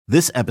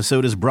This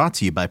episode is brought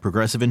to you by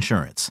Progressive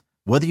Insurance.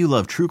 Whether you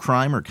love true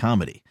crime or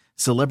comedy,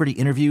 celebrity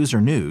interviews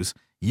or news,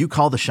 you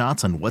call the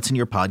shots on what's in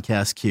your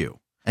podcast queue.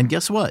 And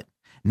guess what?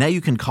 Now you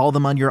can call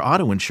them on your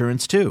auto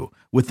insurance too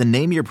with the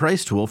Name Your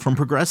Price tool from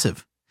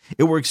Progressive.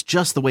 It works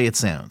just the way it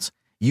sounds.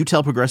 You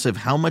tell Progressive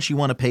how much you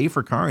want to pay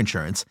for car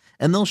insurance,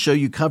 and they'll show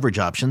you coverage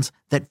options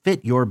that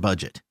fit your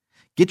budget.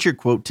 Get your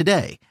quote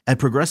today at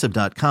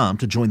Progressive.com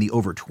to join the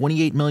over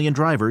 28 million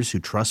drivers who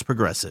trust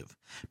Progressive.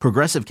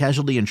 Progressive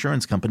Casualty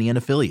Insurance Company and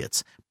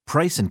Affiliates.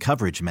 Price and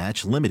coverage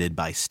match limited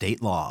by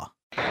state law.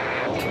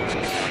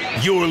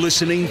 You're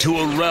listening to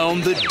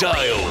Around the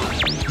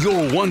Dial,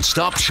 your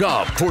one-stop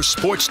shop for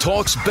sports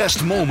talk's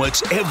best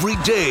moments every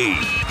day.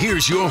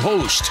 Here's your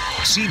host,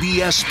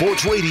 CBS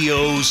Sports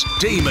Radio's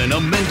Damon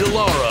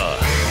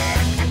Amendolara.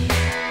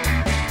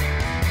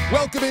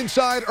 Welcome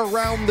inside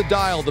Around the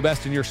Dial, the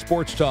best in your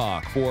sports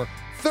talk for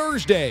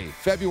Thursday,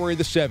 February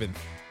the 7th.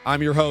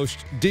 I'm your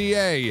host,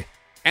 DA,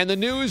 and the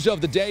news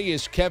of the day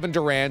is Kevin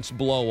Durant's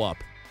blow-up.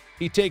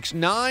 He takes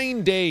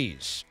 9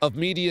 days of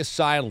media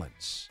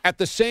silence. At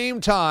the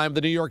same time,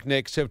 the New York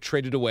Knicks have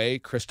traded away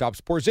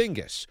Kristaps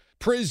Porzingis,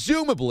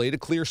 presumably to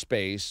clear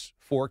space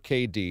for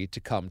KD to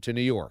come to New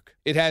York.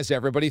 It has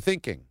everybody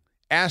thinking,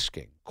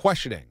 asking,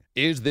 questioning,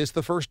 is this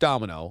the first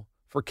domino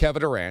for Kevin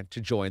Durant to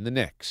join the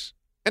Knicks?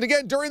 And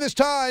again, during this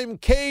time,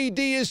 KD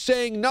is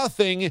saying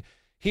nothing.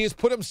 He has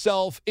put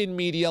himself in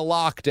media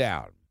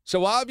lockdown.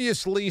 So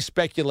obviously,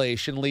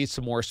 speculation leads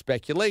to more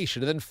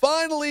speculation. And then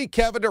finally,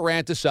 Kevin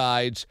Durant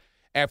decides,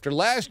 after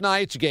last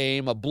night's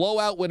game, a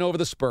blowout win over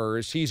the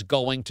Spurs, he's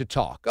going to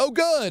talk. Oh,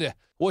 good.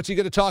 What's he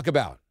going to talk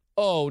about?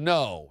 Oh,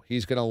 no.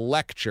 He's going to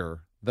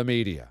lecture the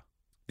media.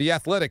 The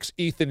Athletic's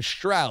Ethan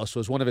Strauss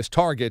was one of his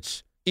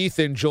targets.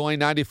 Ethan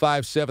joined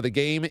 95.7 The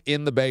Game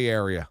in the Bay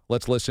Area.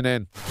 Let's listen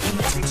in.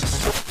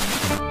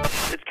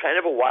 Kind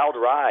of a wild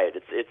ride.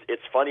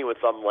 It's funny when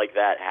something like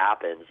that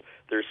happens.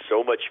 There's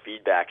so much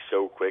feedback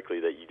so quickly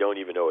that you don't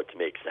even know what to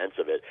make sense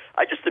of it.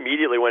 I just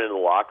immediately went into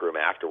the locker room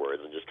afterwards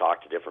and just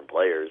talked to different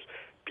players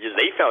because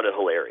they found it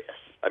hilarious.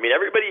 I mean,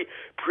 everybody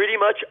pretty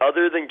much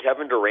other than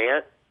Kevin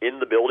Durant in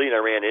the building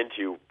I ran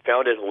into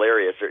found it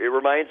hilarious. It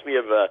reminds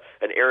me of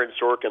an Aaron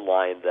Sorkin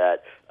line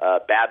that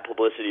bad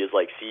publicity is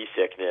like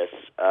seasickness.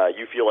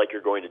 You feel like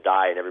you're going to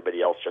die and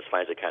everybody else just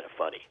finds it kind of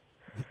funny.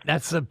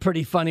 That's a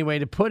pretty funny way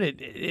to put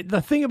it.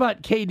 The thing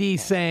about KD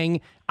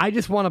saying, I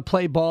just want to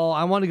play ball,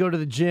 I want to go to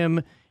the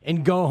gym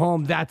and go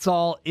home, that's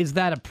all, is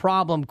that a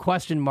problem?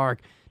 Question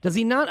mark. Does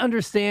he not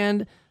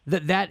understand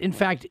that in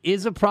fact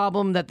is a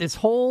problem, that this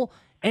whole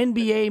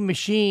NBA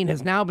machine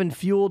has now been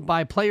fueled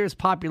by players'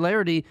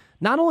 popularity,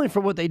 not only for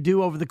what they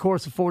do over the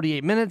course of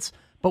 48 minutes,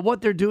 but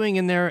what they're doing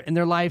in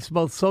their lives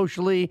both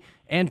socially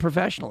and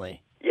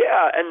professionally?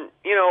 Yeah, and,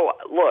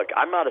 look,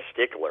 I'm not a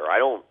stickler. I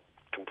don't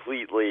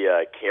completely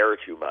care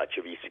too much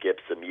if he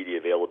skips the media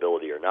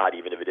availability or not,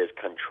 even if it is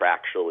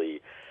contractually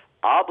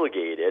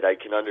obligated. I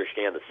can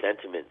understand the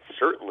sentiment,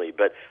 certainly,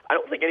 but I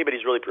don't think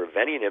anybody's really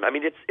preventing him. I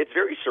mean, it's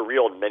very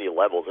surreal on many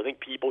levels. I think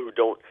people who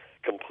don't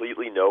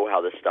completely know how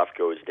this stuff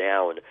goes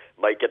down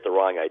might get the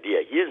wrong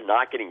idea. He is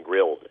not getting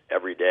grilled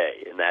every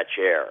day in that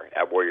chair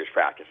at Warriors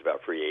practice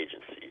about free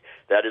agency.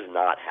 That is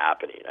not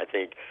happening. I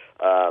think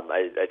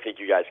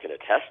you guys can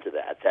attest to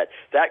that.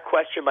 That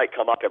question might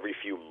come up every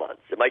few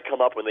months. It might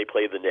come up when they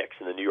play the Knicks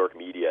and the New York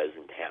media is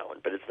in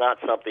town, but it's not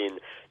something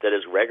that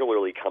is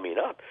regularly coming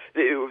up.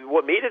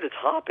 What made it a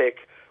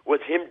topic was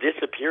him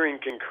disappearing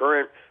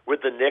concurrent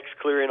with the Knicks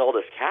clearing all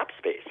this cap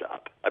space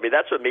up. I mean,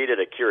 that's what made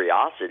it a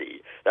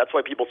curiosity. That's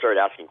why people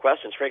started asking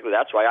questions. Frankly,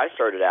 that's why I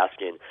started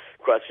asking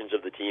questions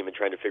of the team and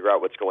trying to figure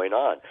out what's going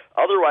on.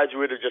 Otherwise,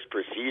 we would have just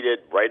proceeded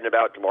writing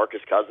about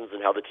DeMarcus Cousins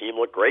and how the team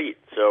looked great.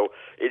 So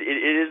it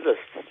is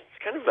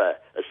kind of a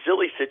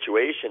silly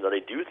situation that I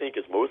do think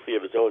is mostly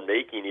of his own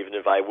making, even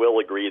if I will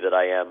agree that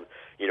I am,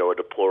 a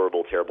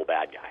deplorable, terrible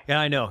bad guy. Yeah,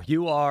 I know.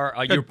 You are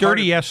a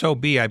dirty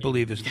SOB, I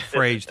believe, is the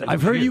phrase.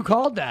 I've heard you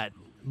called that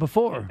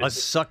before. A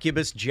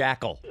succubus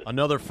jackal.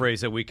 Another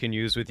phrase that we can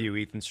use with you,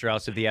 Ethan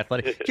Strauss of The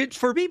Athletic.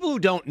 For people who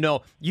don't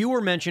know, you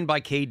were mentioned by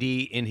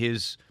KD in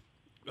his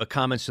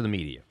comments to the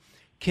media.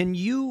 Can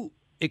you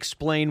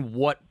explain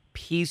what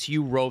piece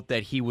you wrote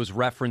that he was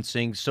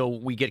referencing so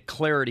we get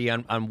clarity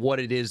on what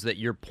it is that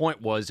your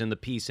point was in the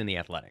piece in The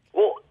Athletic?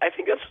 Well, I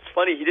think that's what's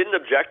funny. He didn't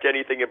object to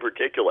anything in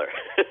particular.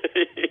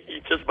 He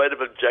just might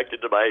have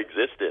objected to my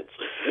existence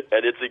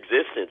and its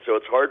existence. So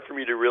it's hard for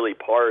me to really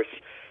parse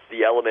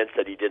the elements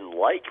that he didn't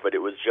like, but it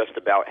was just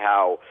about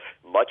how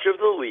much of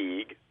the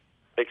league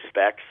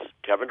expects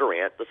Kevin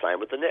Durant to sign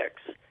with the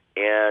Knicks.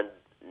 And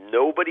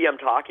nobody I'm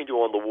talking to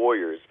on the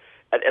Warriors,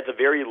 at the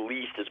very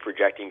least, is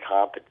projecting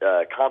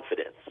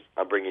confidence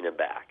on bringing him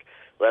back.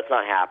 Well, that's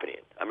not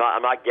happening. I'm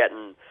not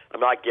getting.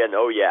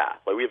 Oh yeah,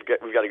 like we've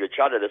got a good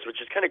shot at this,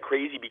 which is kind of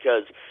crazy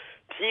because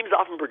teams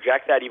often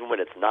project that even when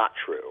it's not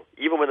true.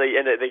 Even when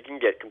they can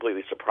get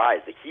completely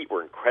surprised. The Heat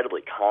were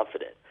incredibly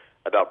confident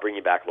about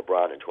bringing back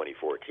LeBron in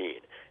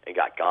 2014 and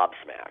got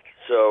gobsmacked.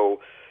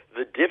 So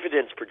the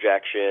dividends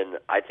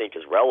projection, I think,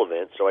 is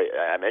relevant. So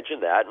I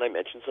mentioned that, and I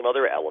mentioned some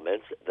other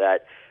elements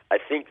that I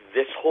think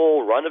this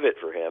whole run of it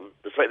for him,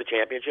 despite the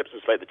championships,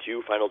 despite the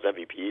 2 finals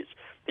MVPs,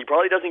 he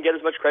probably doesn't get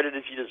as much credit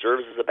as he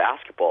deserves as a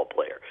basketball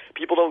player.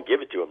 People don't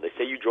give it to him. They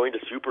say you joined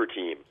a super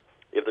team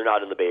if they're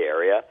not in the Bay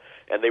Area,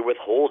 and they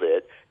withhold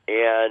it.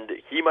 And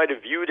he might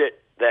have viewed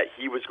it that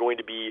he was going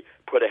to be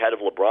put ahead of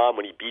LeBron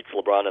when he beats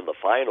LeBron in the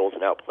finals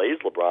and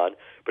outplays LeBron,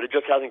 but it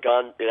just hasn't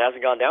gone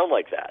down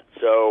like that.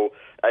 So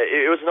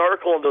it was an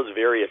article on those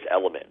various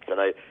elements, and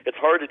it's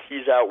hard to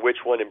tease out which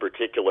one in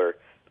particular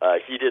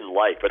he didn't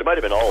like, but it might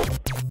have been all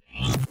of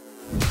them.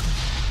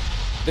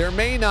 There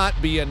may not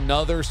be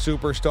another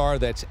superstar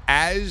that's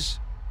as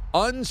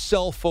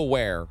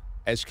unself-aware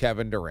as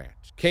Kevin Durant.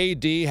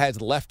 KD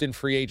has left in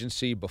free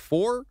agency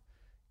before.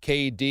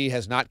 KD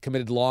has not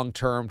committed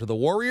long-term to the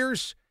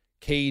Warriors.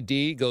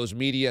 KD goes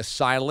media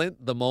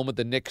silent the moment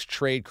the Knicks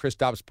trade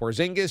Kristaps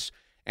Porzingis.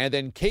 And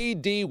then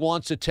KD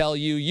wants to tell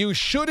you, you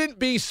shouldn't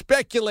be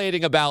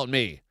speculating about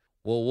me.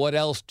 Well, what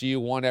else do you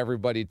want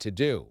everybody to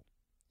do?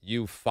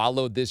 You've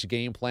followed this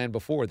game plan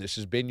before. This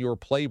has been your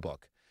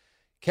playbook.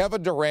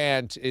 Kevin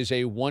Durant is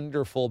a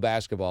wonderful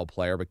basketball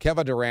player, but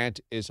Kevin Durant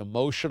is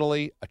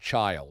emotionally a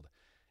child.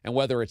 And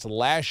whether it's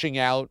lashing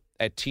out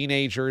at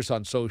teenagers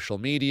on social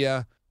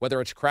media, whether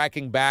it's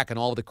cracking back on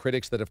all of the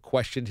critics that have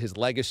questioned his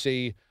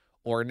legacy,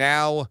 or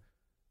now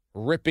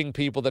ripping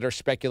people that are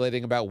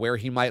speculating about where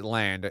he might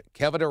land,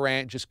 Kevin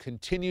Durant just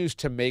continues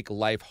to make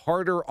life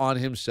harder on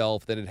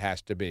himself than it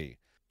has to be.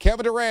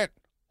 Kevin Durant,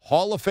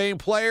 Hall of Fame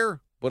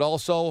player, but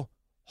also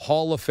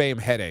Hall of Fame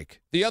headache.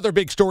 The other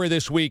big story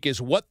this week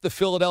is what the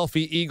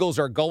Philadelphia Eagles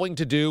are going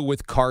to do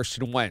with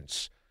Carson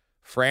Wentz.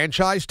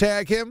 Franchise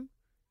tag him?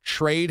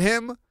 Trade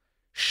him?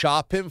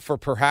 Shop him for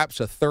perhaps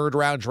a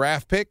third-round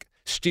draft pick?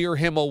 Steer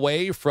him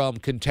away from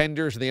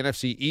contenders in the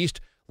NFC East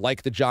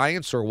like the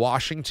Giants or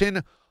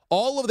Washington?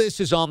 All of this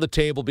is on the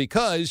table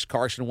because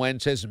Carson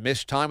Wentz has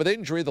missed time with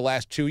injury the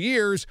last 2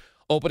 years,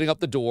 opening up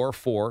the door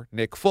for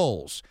Nick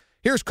Foles.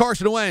 Here's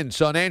Carson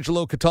Wentz on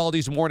Angelo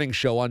Cataldi's morning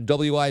show on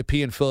WIP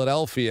in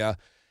Philadelphia,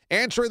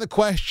 answering the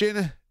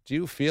question, do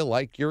you feel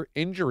like you're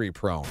injury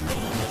prone?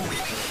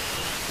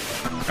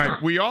 All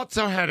right, we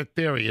also had a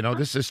theory,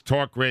 this is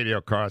talk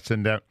radio,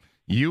 Carson, that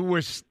you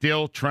were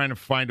still trying to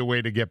find a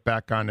way to get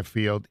back on the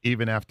field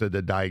even after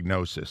the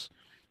diagnosis.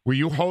 Were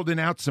you holding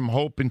out some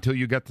hope until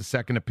you got the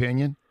second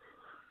opinion?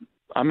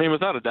 I mean,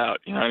 without a doubt.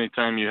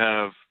 Anytime you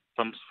have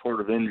some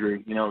sort of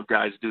injury,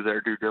 guys do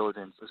their due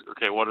diligence.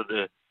 Okay, what are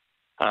the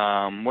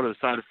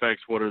side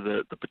effects? What are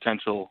the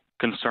potential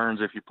concerns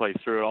if you play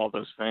through all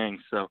those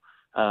things? So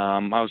I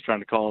was trying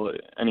to call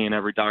any and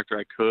every doctor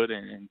I could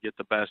and get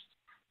the best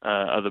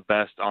of the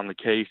best on the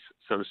case,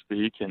 so to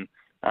speak, and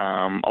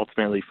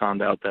ultimately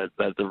found out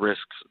that the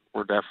risks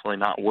were definitely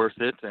not worth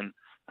it, and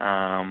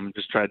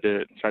just tried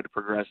to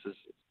progress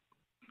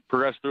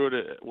through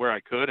it where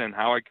I could and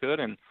how I could,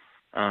 and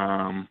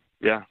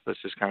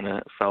that's just kind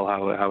of fell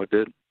how it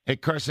did. Hey,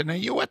 Carson, are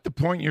you at the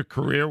point in your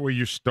career where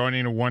you're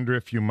starting to wonder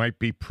if you might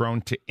be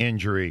prone to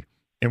injury,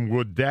 and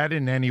would that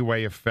in any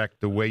way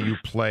affect the way you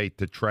play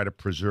to try to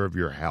preserve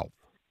your health?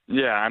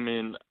 Yeah, I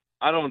mean,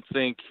 I don't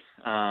think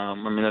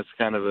that's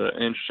kind of an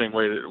interesting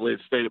way to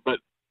state it, but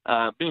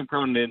being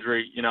prone to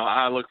injury,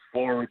 I look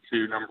forward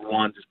to, number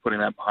one, just putting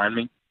that behind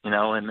me, and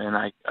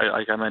I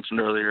like I mentioned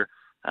earlier,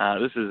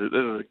 this is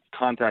a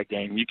contact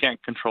game. You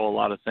can't control a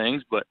lot of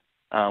things, but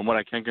what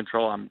I can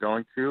control, I'm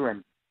going to,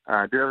 and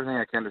do everything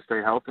I can to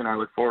stay healthy, and I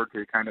look forward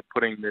to kind of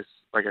putting this,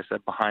 like I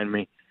said, behind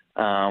me.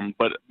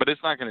 But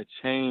it's not going to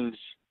change,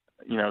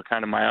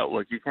 kind of my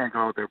outlook. You can't go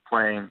out there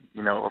playing,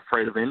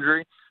 afraid of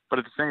injury, but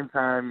at the same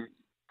time,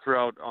 I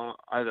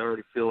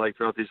already feel like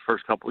throughout these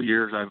first couple of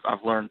years,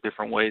 I've learned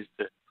different ways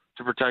to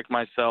protect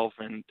myself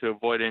and to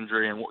avoid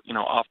injury and,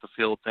 off the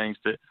field things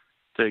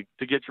to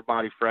get your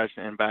body fresh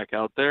and back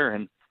out there.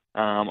 And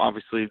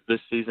obviously this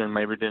season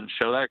maybe didn't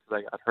show that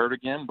because I got hurt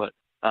again, but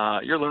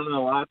you're learning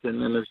a lot,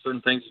 and there's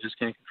certain things you just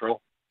can't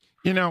control.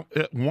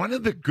 One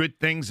of the good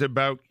things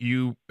about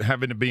you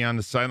having to be on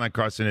the sideline,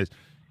 Carson, is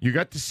you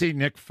got to see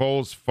Nick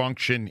Foles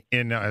function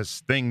in a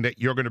thing that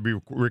you're going to be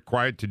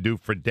required to do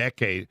for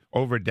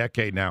over a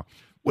decade now.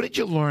 What did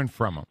you learn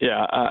from him?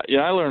 Yeah,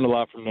 I learned a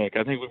lot from Nick.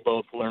 I think we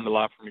both learned a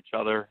lot from each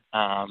other.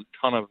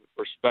 Ton of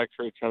respect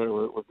for each other.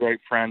 We're great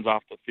friends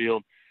off the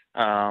field.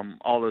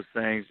 All those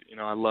things.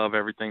 I love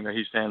everything that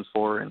he stands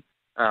for, and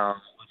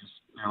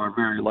we're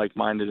very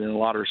like-minded in a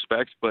lot of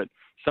respects. But to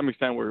some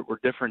extent, we're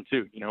different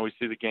too. We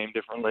see the game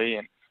differently,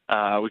 and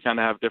we kind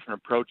of have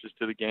different approaches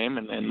to the game,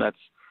 and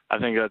I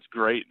think that's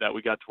great that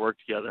we got to work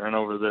together. And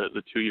over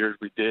the 2 years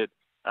we did.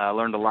 I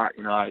learned a lot.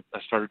 I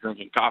started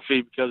drinking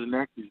coffee because of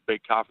Nick. He's a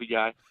big coffee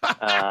guy.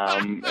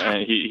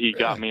 And he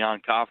got me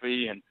on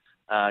coffee, and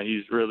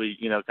he's really,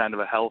 kind of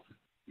a health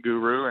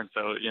guru. And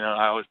so,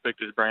 I always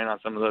picked his brain on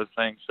some of those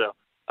things. So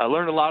I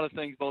learned a lot of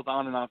things both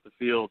on and off the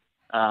field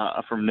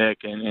from Nick.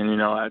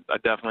 And I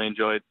definitely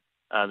enjoyed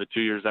the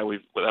 2 years that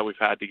we've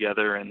had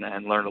together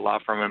and learned a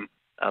lot from him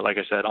like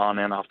I said, on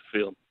and off the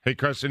field. Hey,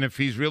 Carson, if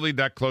he's really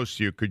that close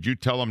to you, could you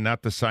tell him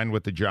not to sign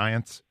with the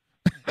Giants?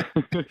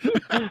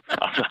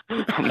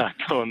 I'm not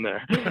going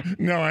there.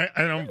 No, I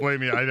don't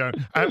blame you.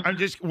 I'm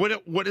just.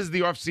 What does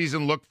the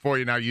offseason look for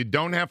you now? You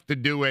don't have to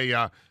do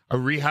a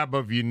rehab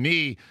of your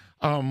knee.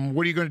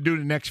 What are you going to do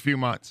the next few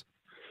months?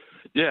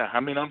 Yeah, I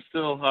mean, I'm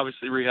still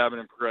obviously rehabbing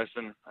and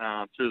progressing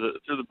through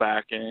the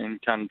back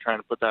and kind of trying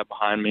to put that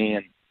behind me,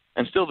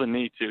 and still the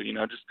knee too.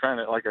 Just trying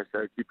to, like I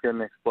said, keep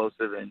getting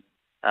explosive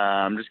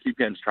and just keep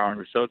getting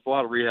stronger. So it's a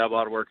lot of rehab, a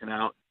lot of working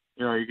out.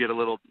 You get a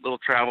little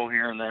travel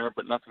here and there,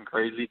 but nothing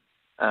crazy.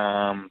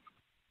 And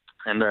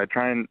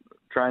try and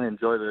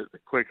enjoy the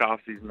quick off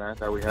season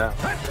that we have.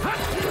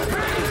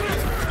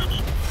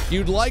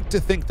 You'd like to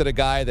think that a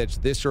guy that's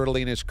this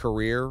early in his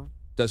career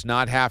does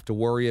not have to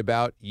worry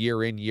about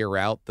year in, year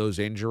out those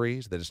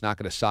injuries, that it's not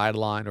going to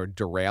sideline or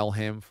derail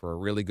him for a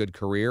really good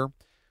career.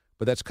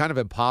 But that's kind of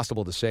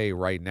impossible to say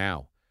right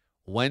now.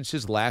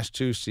 Wentz's last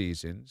 2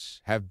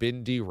 seasons have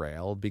been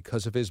derailed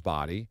because of his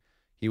body.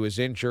 He was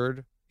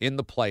injured in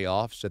the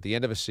playoffs at the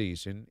end of a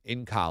season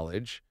in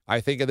college. I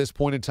think at this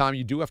point in time,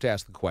 you do have to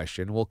ask the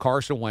question, will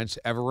Carson Wentz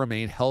ever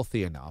remain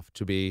healthy enough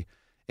to be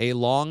a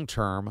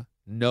long-term,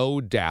 no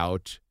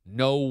doubt,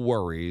 no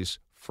worries,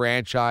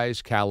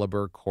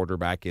 franchise-caliber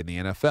quarterback in the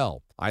NFL?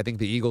 I think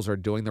the Eagles are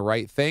doing the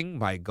right thing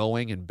by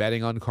going and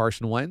betting on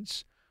Carson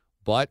Wentz,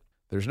 but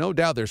there's no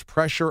doubt there's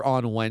pressure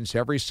on Wentz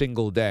every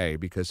single day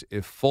because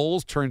if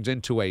Foles turns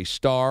into a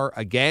star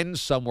again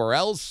somewhere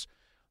else,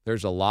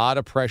 there's a lot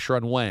of pressure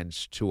on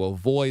Wentz to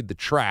avoid the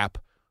trap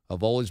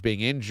of always being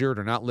injured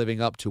or not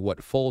living up to what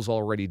Foles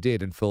already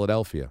did in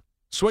Philadelphia.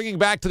 Swinging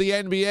back to the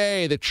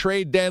NBA, the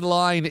trade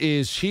deadline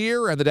is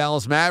here, and the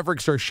Dallas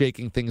Mavericks are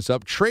shaking things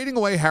up, trading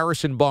away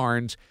Harrison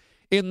Barnes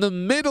in the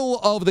middle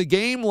of the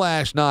game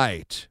last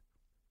night.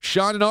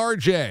 Sean and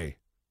RJ,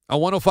 on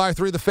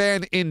 105.3 The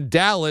Fan in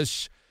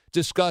Dallas,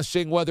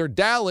 discussing whether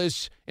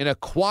Dallas, in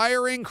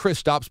acquiring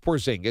Kristaps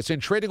Porzingis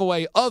and trading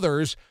away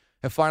others,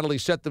 have finally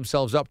set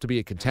themselves up to be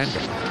a contender.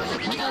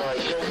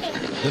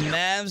 The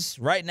Mavs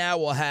right now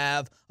will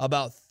have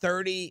about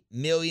 $30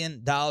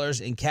 million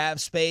in cap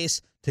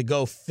space to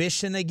go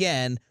fishing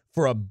again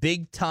for a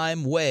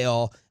big-time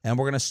whale. And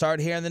we're going to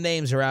start hearing the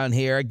names around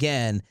here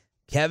again.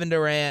 Kevin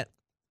Durant,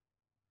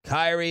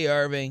 Kyrie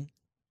Irving,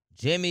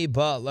 Jimmy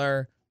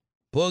Butler,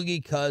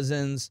 Boogie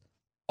Cousins,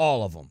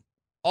 all of them.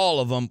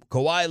 All of them.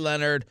 Kawhi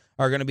Leonard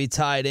are going to be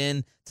tied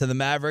in to the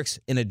Mavericks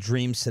in a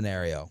dream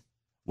scenario.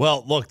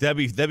 Well, look, that'd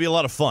be a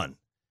lot of fun,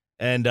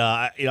 and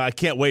I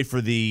can't wait for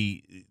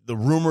the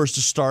rumors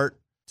to start,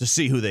 to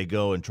see who they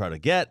go and try to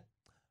get,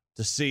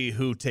 to see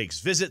who takes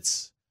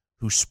visits,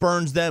 who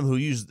spurns them, who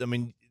uses. I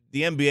mean,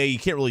 the NBA, you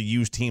can't really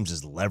use teams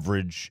as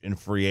leverage in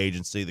free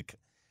agency.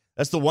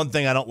 That's the one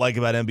thing I don't like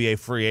about NBA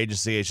free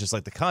agency. It's just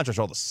like the contracts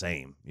are all the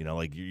same.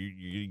 Like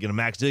you get a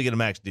max deal, you get a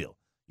max deal.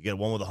 You get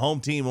one with a home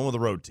team, one with a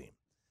road team.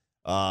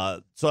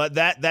 So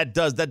that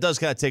does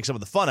kind of take some of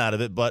the fun out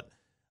of it, but.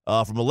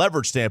 From a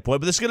leverage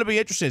standpoint, but this is going to be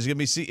interesting. It's going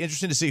to be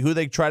interesting to see who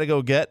they try to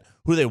go get,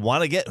 who they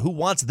want to get, who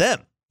wants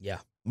them. Yeah.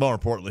 More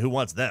importantly, who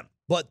wants them.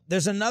 But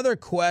there's another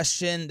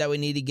question that we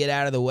need to get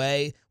out of the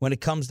way when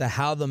it comes to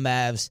how the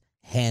Mavs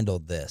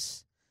handled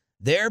this.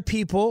 There are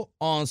people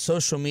on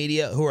social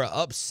media who are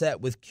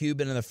upset with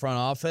Cuban in the front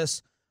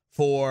office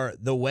for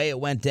the way it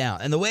went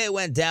down. And the way it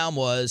went down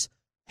was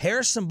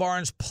Harrison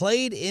Barnes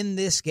played in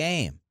this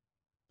game.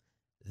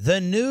 The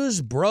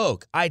news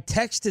broke. I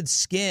texted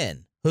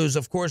Skin, who's,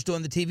 of course,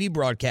 doing the TV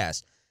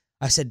broadcast.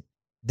 I said,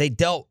 they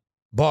dealt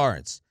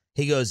Barnes.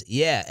 He goes,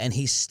 yeah, and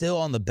he's still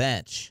on the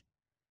bench.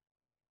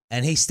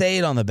 And he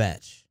stayed on the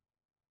bench.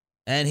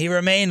 And he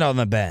remained on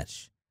the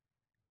bench.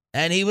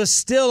 And he was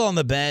still on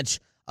the bench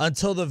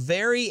until the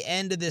very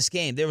end of this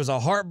game. There was a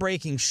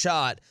heartbreaking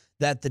shot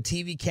that the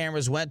TV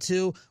cameras went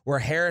to where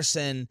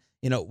Harrison,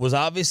 was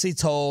obviously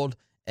told,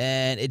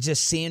 and it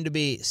just seemed to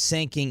be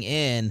sinking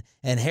in.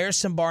 And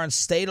Harrison Barnes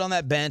stayed on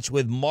that bench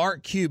with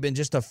Mark Cuban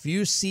just a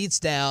few seats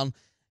down.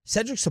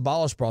 Cedric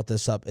Sabalos brought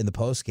this up in the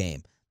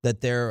postgame.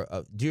 That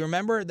do you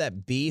remember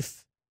that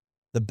beef,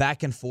 the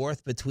back and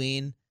forth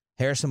between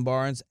Harrison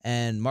Barnes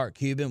and Mark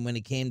Cuban when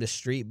it came to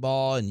street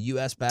ball and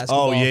U.S.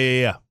 basketball? Oh,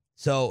 yeah.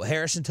 So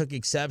Harrison took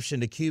exception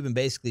to Cuban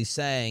basically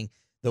saying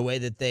the way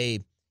that they,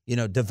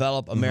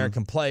 develop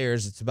American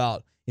players, it's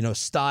about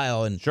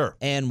style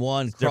and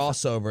one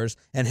crossovers.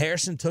 And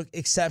Harrison took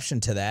exception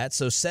to that.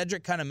 So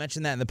Cedric kind of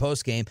mentioned that in the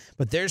postgame.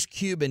 But there's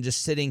Cuban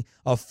just sitting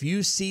a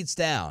few seats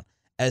down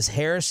as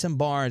Harrison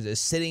Barnes is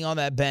sitting on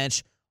that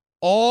bench.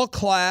 All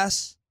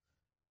class,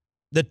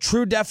 the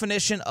true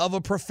definition of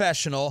a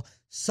professional.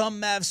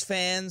 Some Mavs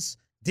fans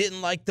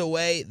didn't like the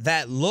way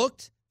that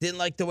looked, didn't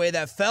like the way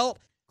that felt.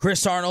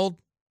 Chris Arnold,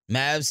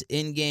 Mavs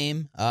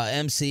in-game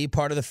MC,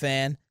 part of the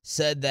fan,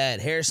 said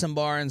that Harrison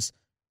Barnes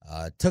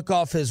took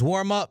off his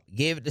warm-up,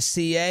 gave it to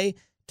CA,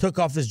 took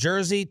off his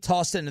jersey,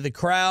 tossed it into the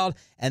crowd,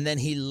 and then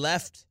he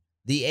left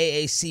the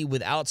AAC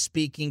without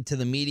speaking to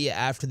the media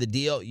after the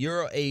deal.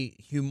 You're a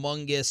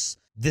humongous,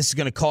 this is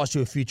going to cost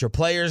you a future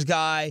players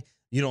guy.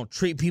 You don't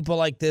treat people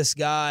like this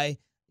guy.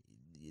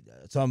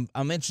 So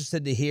I'm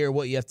interested to hear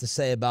what you have to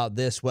say about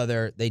this,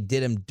 whether they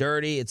did him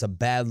dirty, it's a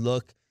bad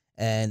look,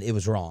 and it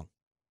was wrong.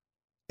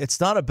 It's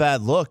not a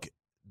bad look.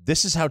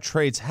 This is how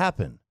trades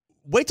happen.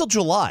 Wait till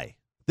July.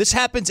 This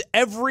happens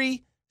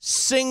every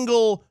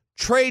single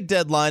trade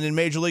deadline in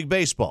Major League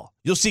Baseball.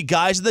 You'll see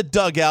guys in the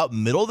dugout,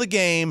 middle of the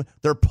game,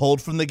 they're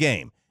pulled from the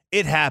game.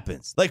 It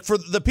happens. Like, for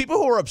the people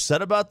who are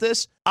upset about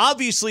this,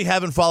 obviously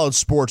haven't followed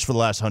sports for the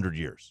last 100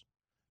 years.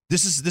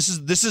 This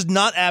is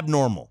not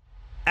abnormal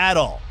at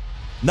all.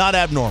 Not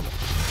abnormal.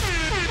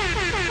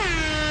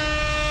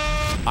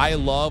 I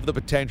love the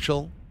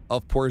potential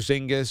of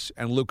Porzingis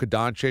and Luka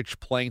Doncic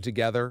playing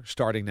together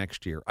starting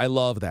next year. I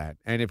love that.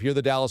 And if you're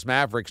the Dallas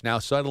Mavericks, now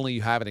suddenly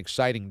you have an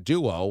exciting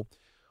duo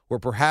where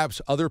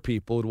perhaps other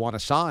people would want to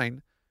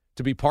sign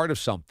to be part of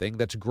something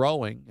that's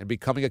growing and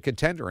becoming a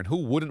contender. And who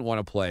wouldn't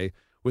want to play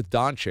with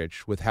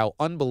Doncic with how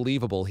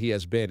unbelievable he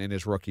has been in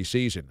his rookie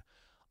season?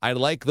 I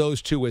like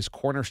those two as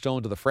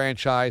cornerstone to the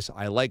franchise.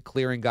 I like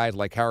clearing guys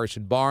like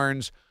Harrison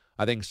Barnes.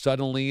 I think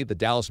suddenly the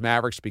Dallas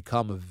Mavericks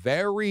become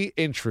very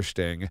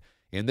interesting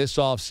in this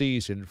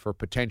offseason for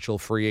potential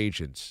free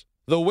agents.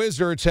 The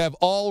Wizards have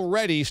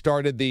already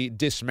started the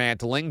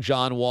dismantling.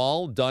 John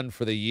Wall done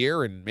for the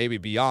year and maybe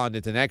beyond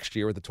into next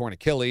year with the torn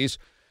Achilles.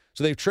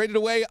 So they've traded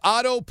away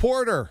Otto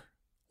Porter.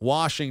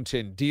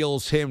 Washington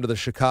deals him to the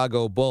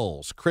Chicago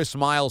Bulls. Chris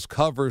Miles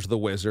covers the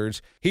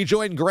Wizards. He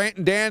joined Grant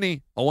and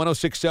Danny, a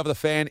 106.7 The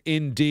Fan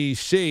in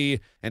D.C.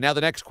 And now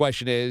the next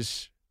question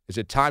is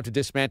it time to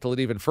dismantle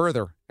it even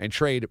further and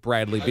trade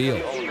Bradley Beal?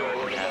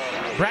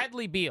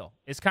 Bradley Beal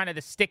is kind of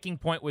the sticking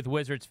point with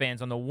Wizards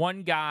fans on the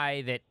one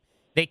guy that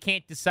they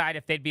can't decide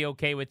if they'd be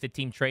okay with the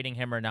team trading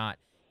him or not.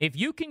 If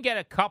you can get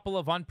a couple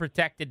of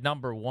unprotected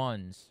number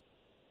ones,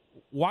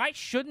 why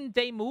shouldn't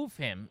they move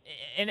him?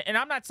 And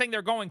I'm not saying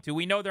they're going to.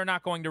 We know they're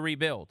not going to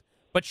rebuild.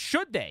 But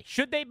should they?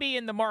 Should they be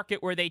in the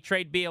market where they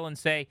trade Beal and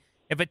say,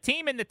 if a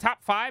team in the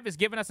top 5 is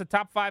giving us a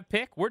top 5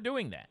 pick, we're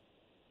doing that?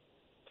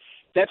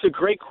 That's a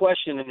great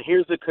question, and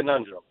here's the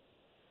conundrum.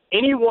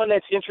 Anyone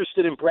that's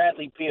interested in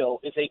Bradley Beal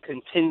is a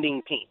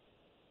contending team,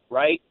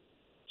 right?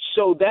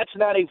 So that's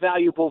not a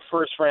valuable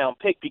first-round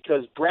pick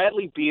because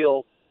Bradley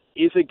Beal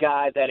is a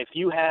guy that if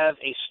you have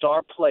a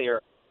star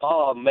player,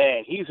 oh,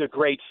 man, he's a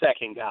great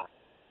second guy.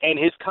 And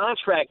his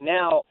contract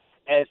now,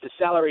 as the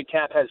salary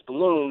cap has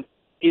ballooned,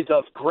 is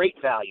of great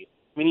value.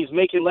 I mean, he's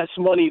making less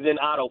money than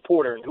Otto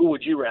Porter, and who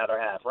would you rather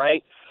have,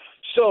 right?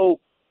 So,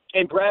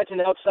 and Brad's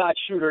an outside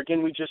shooter.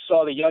 Again, we just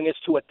saw the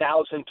youngest to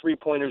 1,000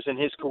 three-pointers in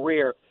his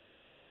career.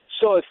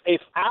 So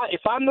if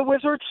I'm the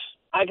Wizards,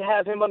 I'd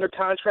have him under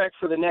contract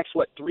for the next,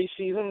 3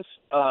 seasons.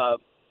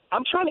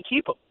 I'm trying to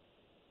keep him.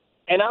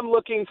 And I'm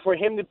looking for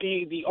him to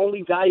be the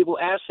only valuable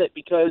asset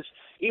because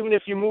even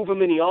if you move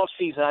him in the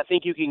offseason, I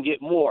think you can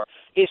get more,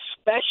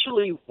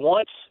 especially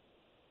once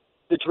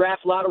the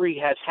draft lottery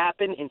has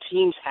happened and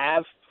teams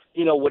have,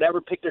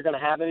 whatever pick they're going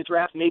to have in the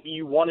draft. Maybe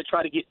you want to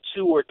try to get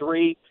 2 or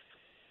 3.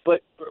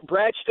 But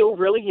Brad's still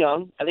really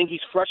young. I think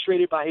he's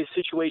frustrated by his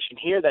situation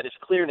here. That is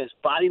clear in his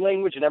body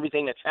language and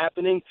everything that's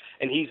happening,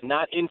 and he's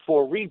not in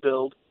for a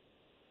rebuild.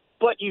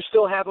 But you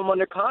still have him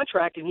under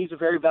contract, and he's a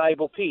very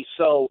valuable piece.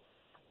 So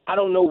I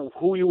don't know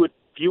who you would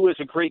view as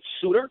a great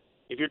suitor.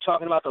 If you're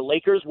talking about the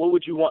Lakers, what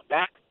would you want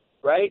back,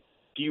 right?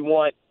 Do you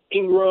want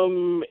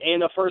Ingram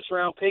and a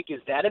first-round pick? Is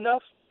that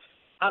enough?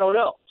 I don't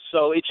know.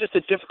 So it's just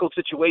a difficult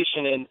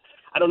situation, and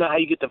I don't know how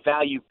you get the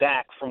value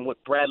back from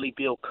what Bradley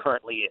Beal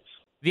currently is.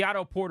 The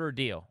Otto Porter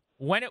deal.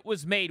 When it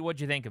was made,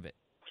 what'd you think of it?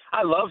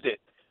 I loved it.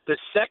 The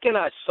second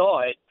I saw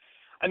it,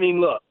 I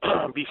mean, look,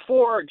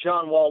 before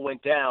John Wall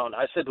went down,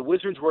 I said the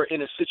Wizards were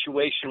in a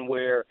situation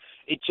where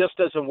it just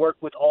doesn't work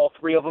with all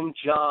 3 of them,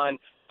 John,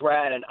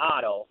 Brad, and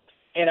Otto.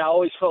 And I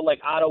always felt like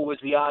Otto was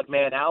the odd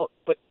man out,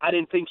 but I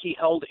didn't think he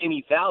held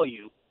any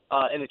value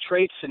in a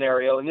trade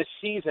scenario. And this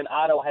season,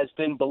 Otto has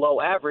been below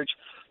average.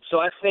 So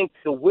I think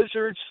the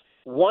Wizards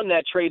won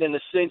that trade in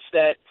the sense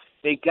that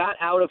they got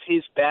out of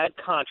his bad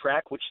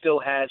contract, which still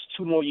has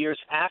 2 more years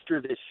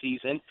after this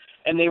season,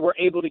 and they were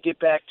able to get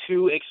back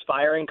 2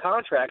 expiring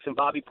contracts in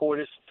Bobby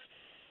Portis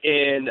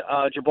and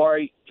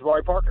Jabari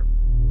Parker.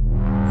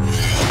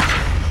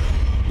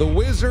 The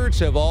Wizards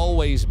have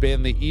always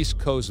been the East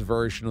Coast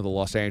version of the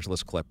Los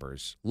Angeles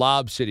Clippers,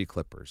 Lob City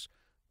Clippers.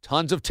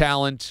 Tons of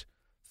talent,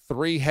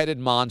 3-headed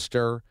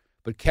monster,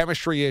 but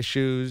chemistry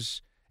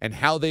issues and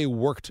how they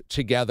worked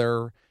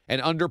together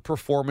and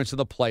underperformance in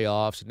the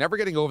playoffs, never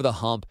getting over the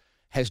hump,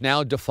 has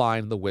now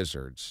defined the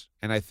Wizards.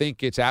 And I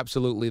think it's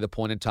absolutely the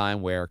point in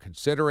time where,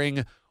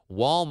 considering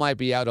Wall might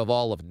be out of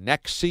all of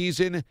next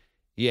season,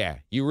 yeah,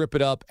 you rip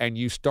it up and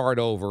you start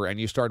over and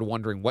you start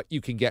wondering what you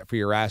can get for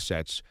your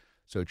assets.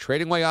 So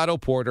trading away Otto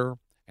Porter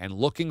and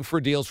looking for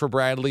deals for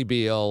Bradley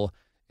Beal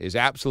is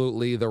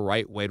absolutely the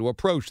right way to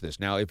approach this.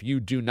 Now, if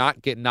you do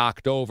not get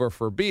knocked over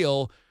for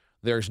Beal,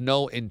 there's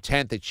no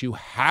intent that you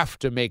have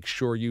to make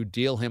sure you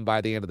deal him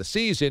by the end of the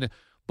season.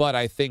 But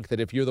I think that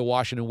if you're the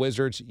Washington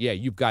Wizards, yeah,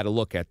 you've got to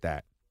look at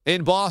that.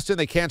 In Boston,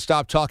 they can't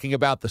stop talking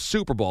about the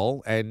Super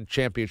Bowl and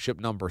championship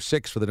number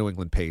 6 for the New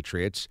England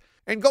Patriots.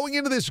 And going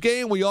into this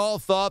game, we all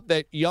thought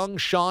that young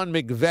Sean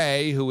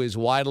McVay, who is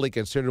widely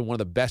considered one of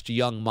the best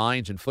young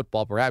minds in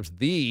football, perhaps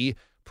the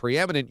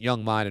preeminent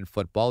young mind in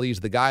football, he's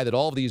the guy that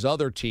all of these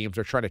other teams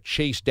are trying to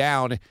chase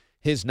down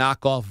his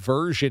knockoff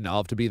version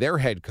of to be their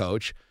head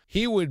coach.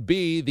 He would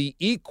be the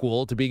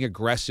equal to being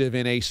aggressive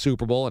in a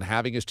Super Bowl and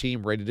having his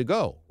team ready to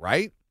go,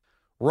 right?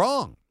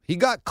 Wrong. He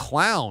got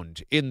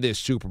clowned in this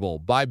Super Bowl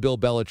by Bill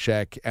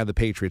Belichick and the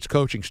Patriots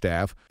coaching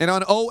staff. And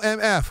on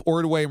OMF,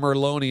 Ordway,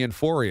 Merloni, and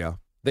Foria,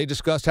 they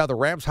discussed how the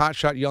Rams'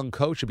 hotshot young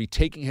coach should be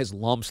taking his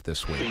lumps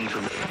this week.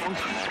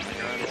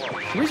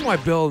 The reason why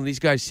Bill and these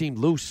guys seem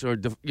loose or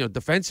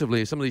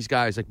defensively, some of these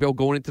guys, like Bill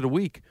going into the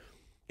week,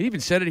 he even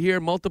said it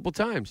here multiple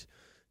times.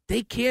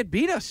 They can't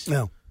beat us.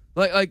 No.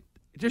 Like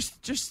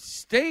just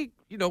stay,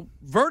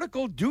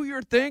 vertical, do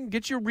your thing,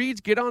 get your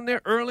reads, get on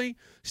there early,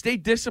 stay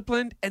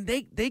disciplined, and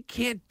they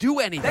can't do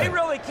anything. They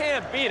really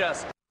can't beat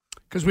us.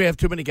 Because we have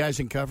too many guys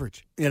in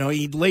coverage.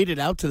 He laid it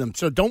out to them.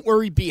 So don't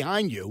worry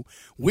behind you.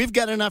 We've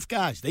got enough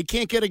guys. They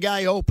can't get a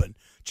guy open.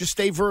 Just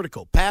stay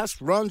vertical.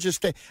 Pass, run, just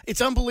stay.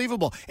 It's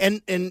unbelievable.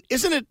 And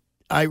isn't it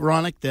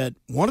ironic that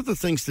one of the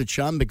things that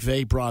Sean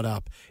McVay brought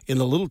up in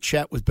the little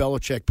chat with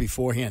Belichick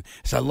beforehand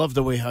is I love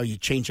the way how you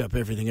change up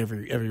everything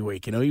every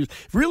week. He was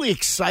really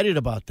excited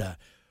about that.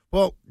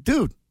 Well,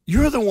 dude,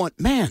 you're the one,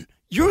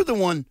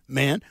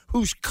 man,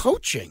 who's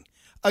coaching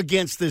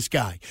against this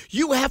guy.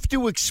 You have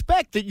to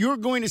expect that you're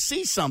going to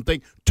see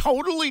something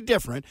totally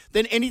different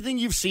than anything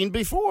you've seen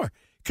before,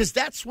 because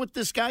that's what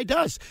this guy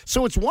does.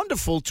 So it's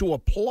wonderful to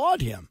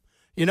applaud him,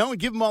 and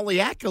give him all the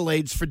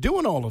accolades for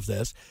doing all of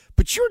this.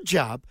 But your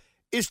job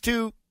is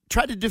to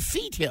try to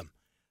defeat him,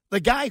 the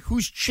guy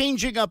who's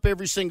changing up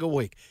every single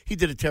week. He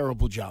did a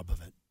terrible job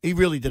of it. He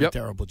really did a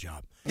terrible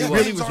job. It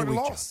really was a weak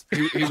job.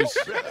 He was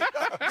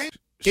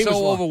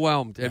so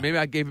overwhelmed, and maybe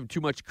I gave him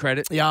too much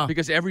credit. Yeah,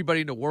 because everybody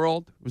in the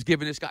world was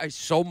giving this guy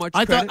so much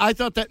credit. I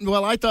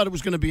thought it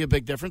was going to be a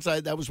big difference.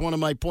 That was one of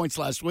my points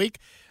last week.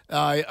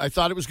 I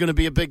thought it was going to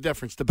be a big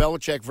difference, the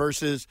Belichick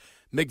versus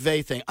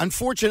McVay thing.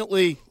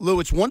 Unfortunately, Lou,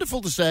 it's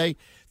wonderful to say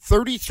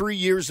 33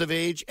 years of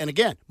age, and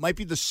again, might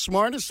be the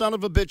smartest son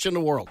of a bitch in the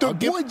world.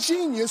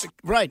 Genius.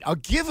 Right, I'll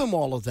give him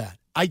all of that.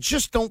 I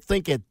just don't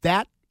think at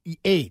that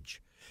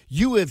age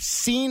you have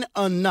seen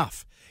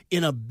enough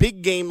in a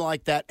big game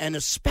like that, and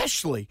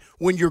especially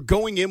when you're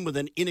going in with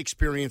an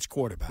inexperienced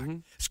quarterback. Mm-hmm.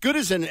 As good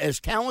as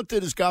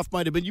talented as Goff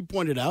might have been, you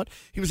pointed out,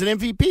 he was an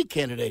MVP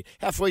candidate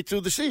halfway through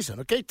the season,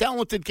 okay?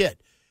 Talented kid.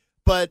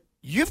 But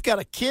you've got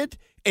a kid,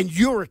 and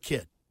you're a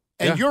kid,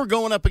 and you're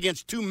going up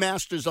against two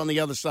masters on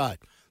the other side.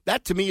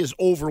 That, to me, is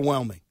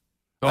overwhelming.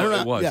 Oh, I don't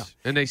know. It was. Yeah.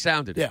 And they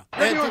sounded it. Yeah.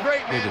 You're doing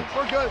great, man.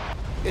 We're good.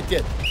 It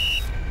did.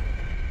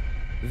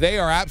 They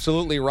are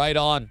absolutely right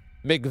on.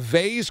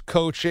 McVay's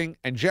coaching,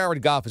 and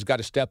Jared Goff has got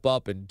to step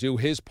up and do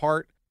his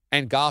part.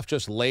 And Goff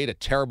just laid a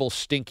terrible,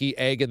 stinky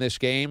egg in this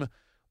game.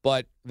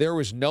 But there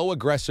was no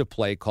aggressive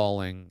play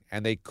calling,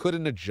 and they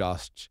couldn't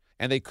adjust,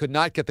 and they could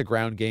not get the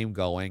ground game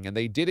going, and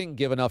they didn't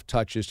give enough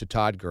touches to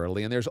Todd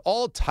Gurley. And there's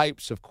all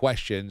types of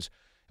questions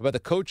about the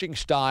coaching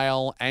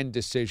style and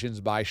decisions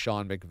by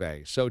Sean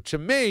McVay. So to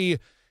me,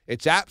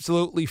 it's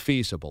absolutely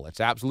feasible. It's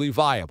absolutely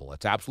viable.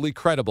 It's absolutely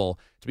credible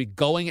to be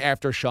going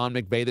after Sean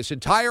McVay this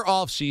entire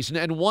offseason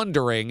and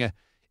wondering,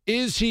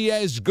 is he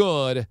as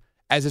good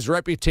as his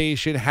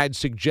reputation had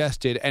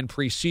suggested and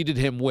preceded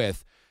him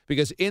with?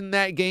 Because in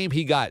that game,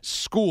 he got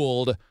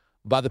schooled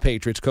by the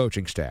Patriots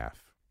coaching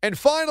staff. And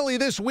finally,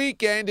 this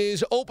weekend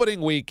is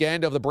opening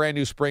weekend of the brand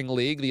new Spring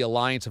League, the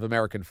Alliance of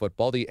American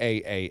Football, the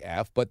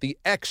AAF. But the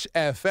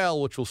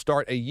XFL, which will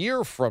start a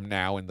year from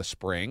now in the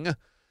spring,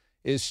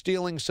 is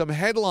stealing some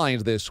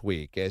headlines this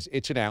week as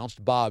it's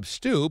announced Bob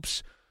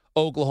Stoops,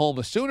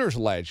 Oklahoma Sooners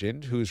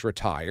legend who's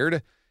retired,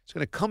 is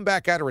going to come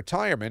back out of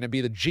retirement and be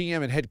the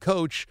GM and head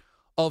coach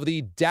of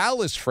the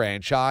Dallas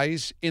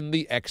franchise in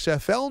the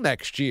XFL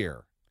next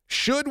year.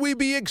 Should we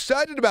be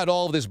excited about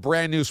all of this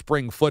brand new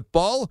spring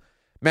football?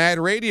 Mad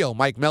Radio,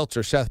 Mike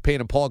Meltzer, Seth Payne,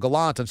 and Paul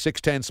Gallant on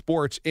 610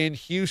 Sports in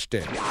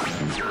Houston.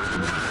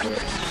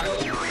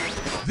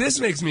 This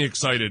makes me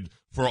excited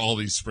for all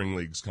these spring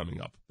leagues coming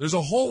up. There's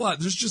a whole lot.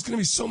 There's just going to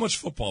be so much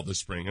football this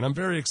spring, and I'm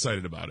very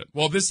excited about it.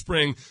 Well, this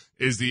spring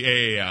is the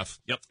AAF.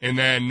 Yep. And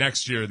then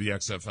next year, the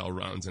XFL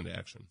rounds into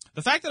action.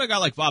 The fact that a guy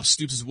like Bob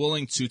Stoops is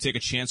willing to take a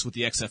chance with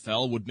the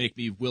XFL would make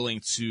me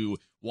willing to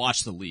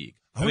watch the league.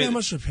 How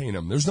much they're paying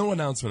him? There's no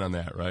announcement on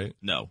that, right?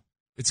 No.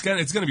 It's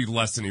gonna be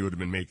less than he would have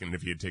been making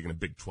if he had taken a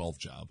Big 12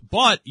 job.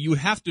 But you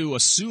have to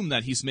assume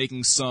that he's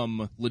making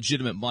some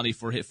legitimate money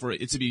for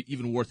it to be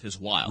even worth his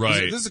while.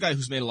 Right. This is a guy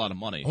who's made a lot of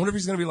money. I wonder if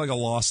he's gonna be like a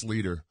loss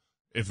leader.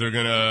 If they're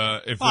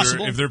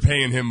Possible. if they're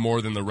paying him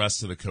more than the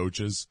rest of the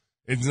coaches.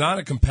 It's not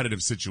a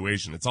competitive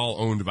situation. It's all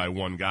owned by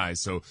one guy.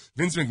 So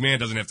Vince McMahon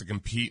doesn't have to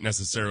compete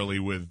necessarily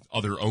with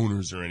other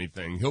owners or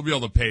anything. He'll be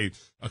able to pay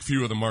a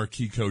few of the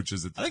marquee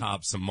coaches at the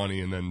top some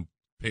money and then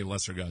pay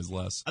lesser guys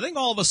less. I think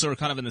all of us are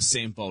kind of in the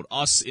same boat.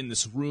 Us in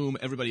this room,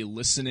 everybody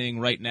listening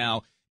right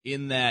now.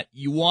 in that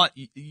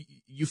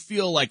you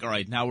feel like, all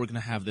right, now we're going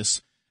to have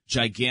this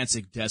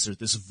gigantic desert,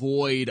 this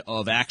void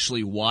of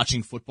actually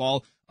watching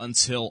football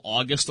until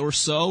August or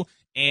so.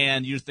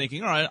 And you're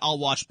thinking, all right, I'll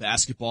watch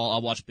basketball,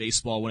 I'll watch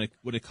baseball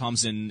when it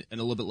comes in a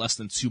little bit less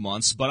than 2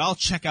 months, but I'll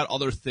check out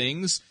other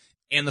things.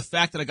 And the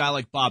fact that a guy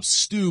like Bob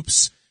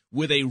Stoops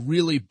with a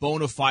really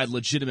bona fide,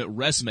 legitimate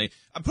resume,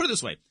 I put it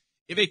this way,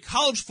 if a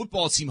college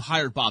football team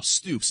hired Bob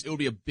Stoops, it would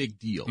be a big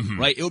deal,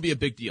 right? It would be a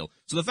big deal.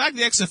 So the fact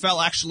the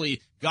XFL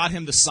actually got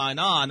him to sign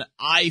on,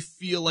 I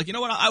feel like, you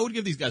know what, I would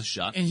give these guys a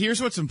shot. And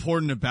here's what's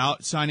important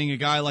about signing a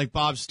guy like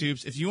Bob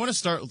Stoops. If you want to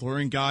start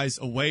luring guys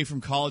away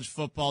from college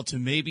football to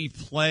maybe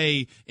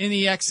play in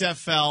the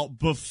XFL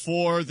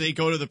before they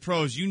go to the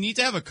pros, you need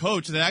to have a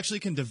coach that actually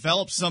can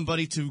develop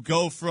somebody to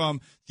go from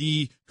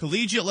the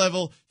collegiate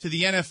level to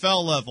the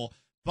NFL level.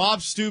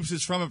 Bob Stoops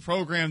is from a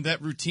program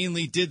that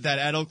routinely did that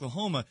at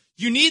Oklahoma.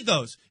 You need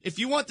those. If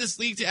you want this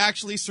league to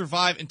actually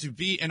survive and to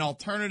be an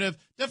alternative,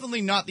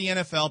 definitely not the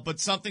NFL, but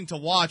something to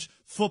watch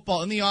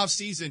football in the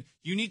offseason,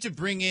 you need to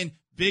bring in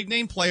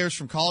big-name players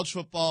from college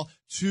football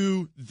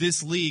to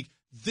this league.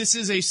 This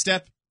is a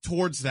step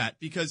towards that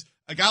because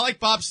a guy like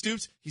Bob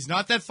Stoops, he's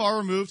not that far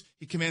removed.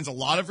 He commands a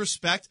lot of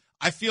respect.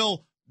 I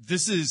feel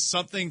this is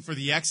something for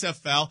the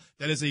XFL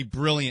that is a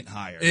brilliant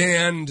hire.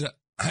 And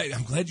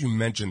I'm glad you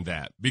mentioned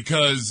that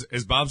because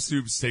as Bob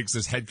Stoops takes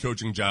this head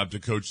coaching job to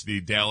coach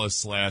the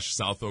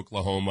Dallas/South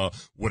Oklahoma,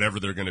 whatever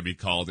they're going to be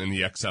called in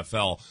the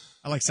XFL.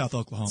 I like South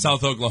Oklahoma.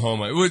 South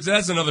Oklahoma.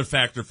 That's another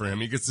factor for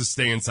him. He gets to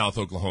stay in South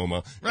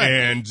Oklahoma. Right.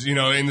 And,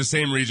 in the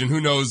same region, who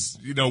knows,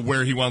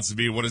 where he wants to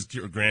be, what his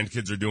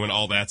grandkids are doing,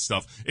 all that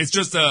stuff. It's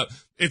just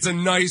it's a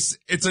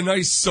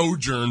nice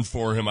sojourn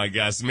for him, I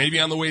guess. Maybe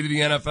on the way to the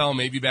NFL,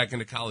 maybe back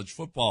into college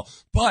football.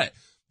 But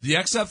the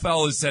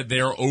XFL has said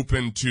they are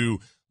open to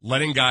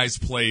letting guys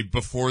play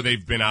before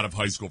they've been out of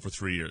high school for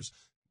 3 years.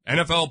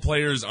 NFL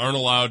players aren't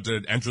allowed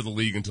to enter the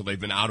league until they've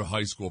been out of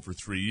high school for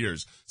 3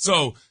 years.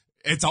 So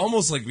it's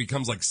almost like it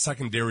becomes like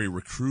secondary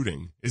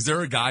recruiting. Is there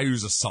a guy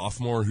who's a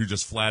sophomore who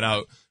just flat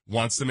out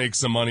wants to make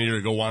some money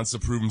or wants to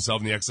prove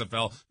himself in the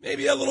XFL?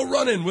 Maybe a little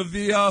run-in with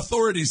the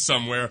authorities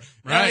somewhere,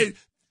 right?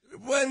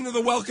 When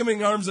the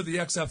welcoming arms of the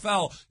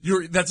XFL,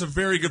 that's a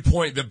very good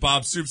point that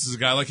Bob Stoops is a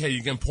guy like, hey,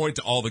 you can point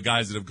to all the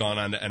guys that have gone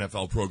on to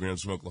NFL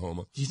programs from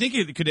Oklahoma. Do you think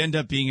it could end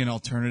up being an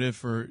alternative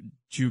for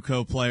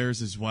JUCO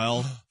players as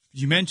well?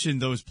 You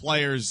mentioned those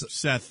players,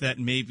 Seth, that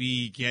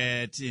maybe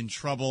get in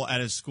trouble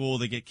at a school,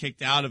 they get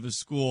kicked out of a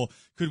school.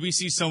 Could we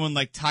see someone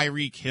like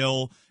Tyreek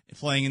Hill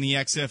playing in the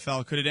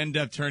XFL? Could it end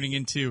up turning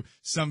into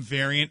some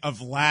variant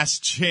of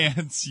Last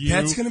Chance U?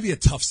 That's going to be a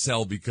tough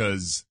sell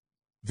because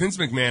Vince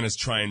McMahon is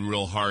trying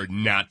real hard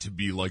not to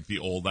be like the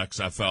old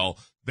XFL.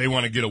 They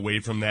want to get away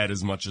from that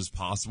as much as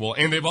possible.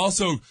 And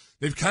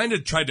they've kind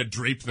of tried to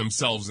drape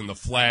themselves in the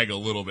flag a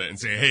little bit and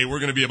say, hey, we're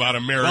going to be about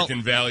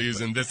American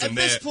values and this and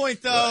that. At this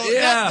point, though,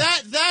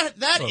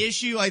 that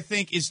issue, I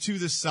think, is to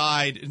the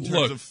side in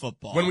terms of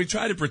football. When we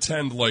try to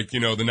pretend like, the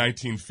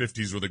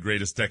 1950s were the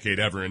greatest decade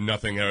ever and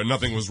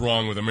nothing was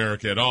wrong with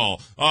America at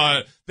all,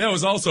 that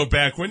was also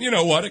back when,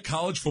 a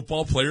college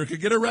football player could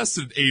get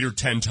arrested 8 or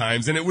 10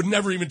 times and it would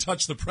never even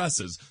touch the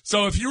presses.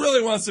 So if he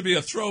really wants to be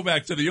a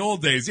throwback to the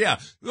old days,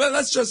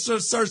 let's just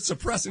start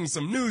suppressing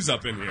some news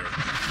up in here.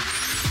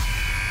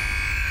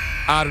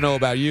 I don't know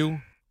about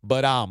you,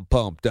 but I'm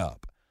pumped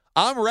up.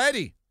 I'm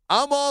ready.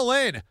 I'm all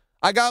in.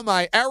 I got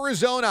my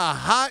Arizona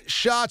Hot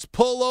Shots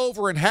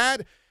pullover and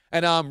hat,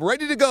 and I'm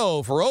ready to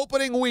go for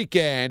opening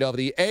weekend of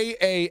the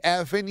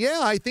AAF. And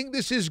I think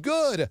this is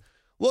good.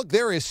 Look,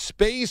 there is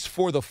space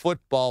for the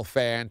football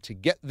fan to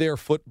get their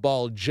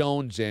football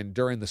Jones in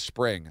during the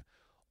spring.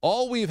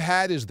 All we've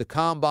had is the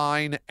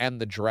combine and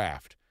the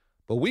draft,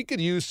 but we could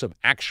use some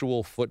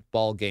actual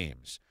football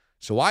games.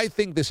 So I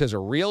think this has a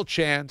real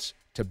chance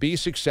to be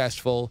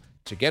successful,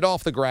 to get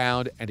off the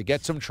ground, and to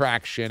get some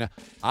traction.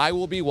 I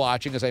will be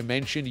watching, as I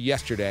mentioned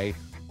yesterday,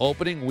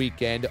 opening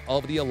weekend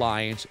of the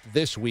Alliance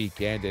this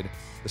weekend. And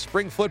the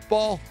spring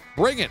football,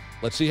 bring it.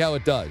 Let's see how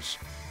it does.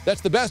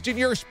 That's the best in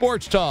your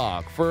sports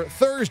talk for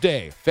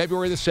Thursday,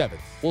 February the 7th.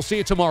 We'll see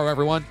you tomorrow,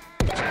 everyone.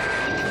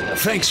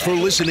 Thanks for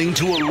listening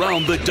to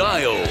Around the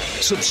Dial.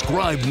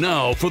 Subscribe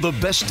now for the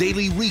best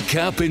daily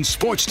recap in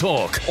sports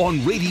talk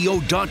on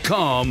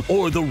radio.com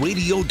or the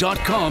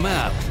radio.com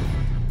app.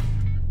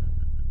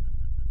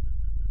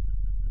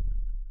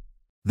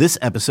 This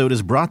episode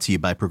is brought to you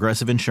by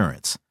Progressive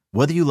Insurance.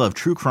 Whether you love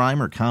true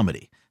crime or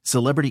comedy,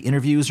 celebrity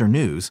interviews or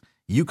news,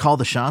 you call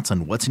the shots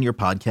on what's in your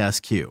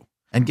podcast queue.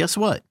 And guess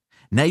what?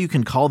 Now you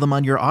can call them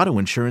on your auto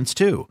insurance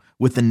too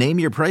with the Name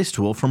Your Price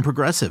tool from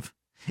Progressive.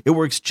 It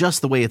works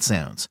just the way it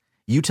sounds.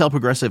 You tell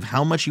Progressive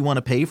how much you want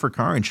to pay for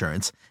car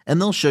insurance, and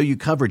they'll show you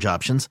coverage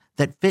options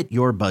that fit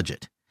your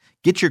budget.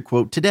 Get your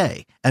quote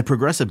today at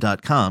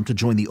Progressive.com to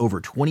join the over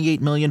 28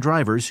 million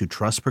drivers who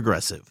trust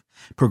Progressive.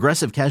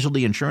 Progressive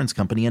Casualty Insurance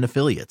Company and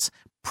Affiliates.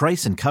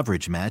 Price and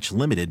coverage match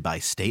limited by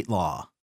state law.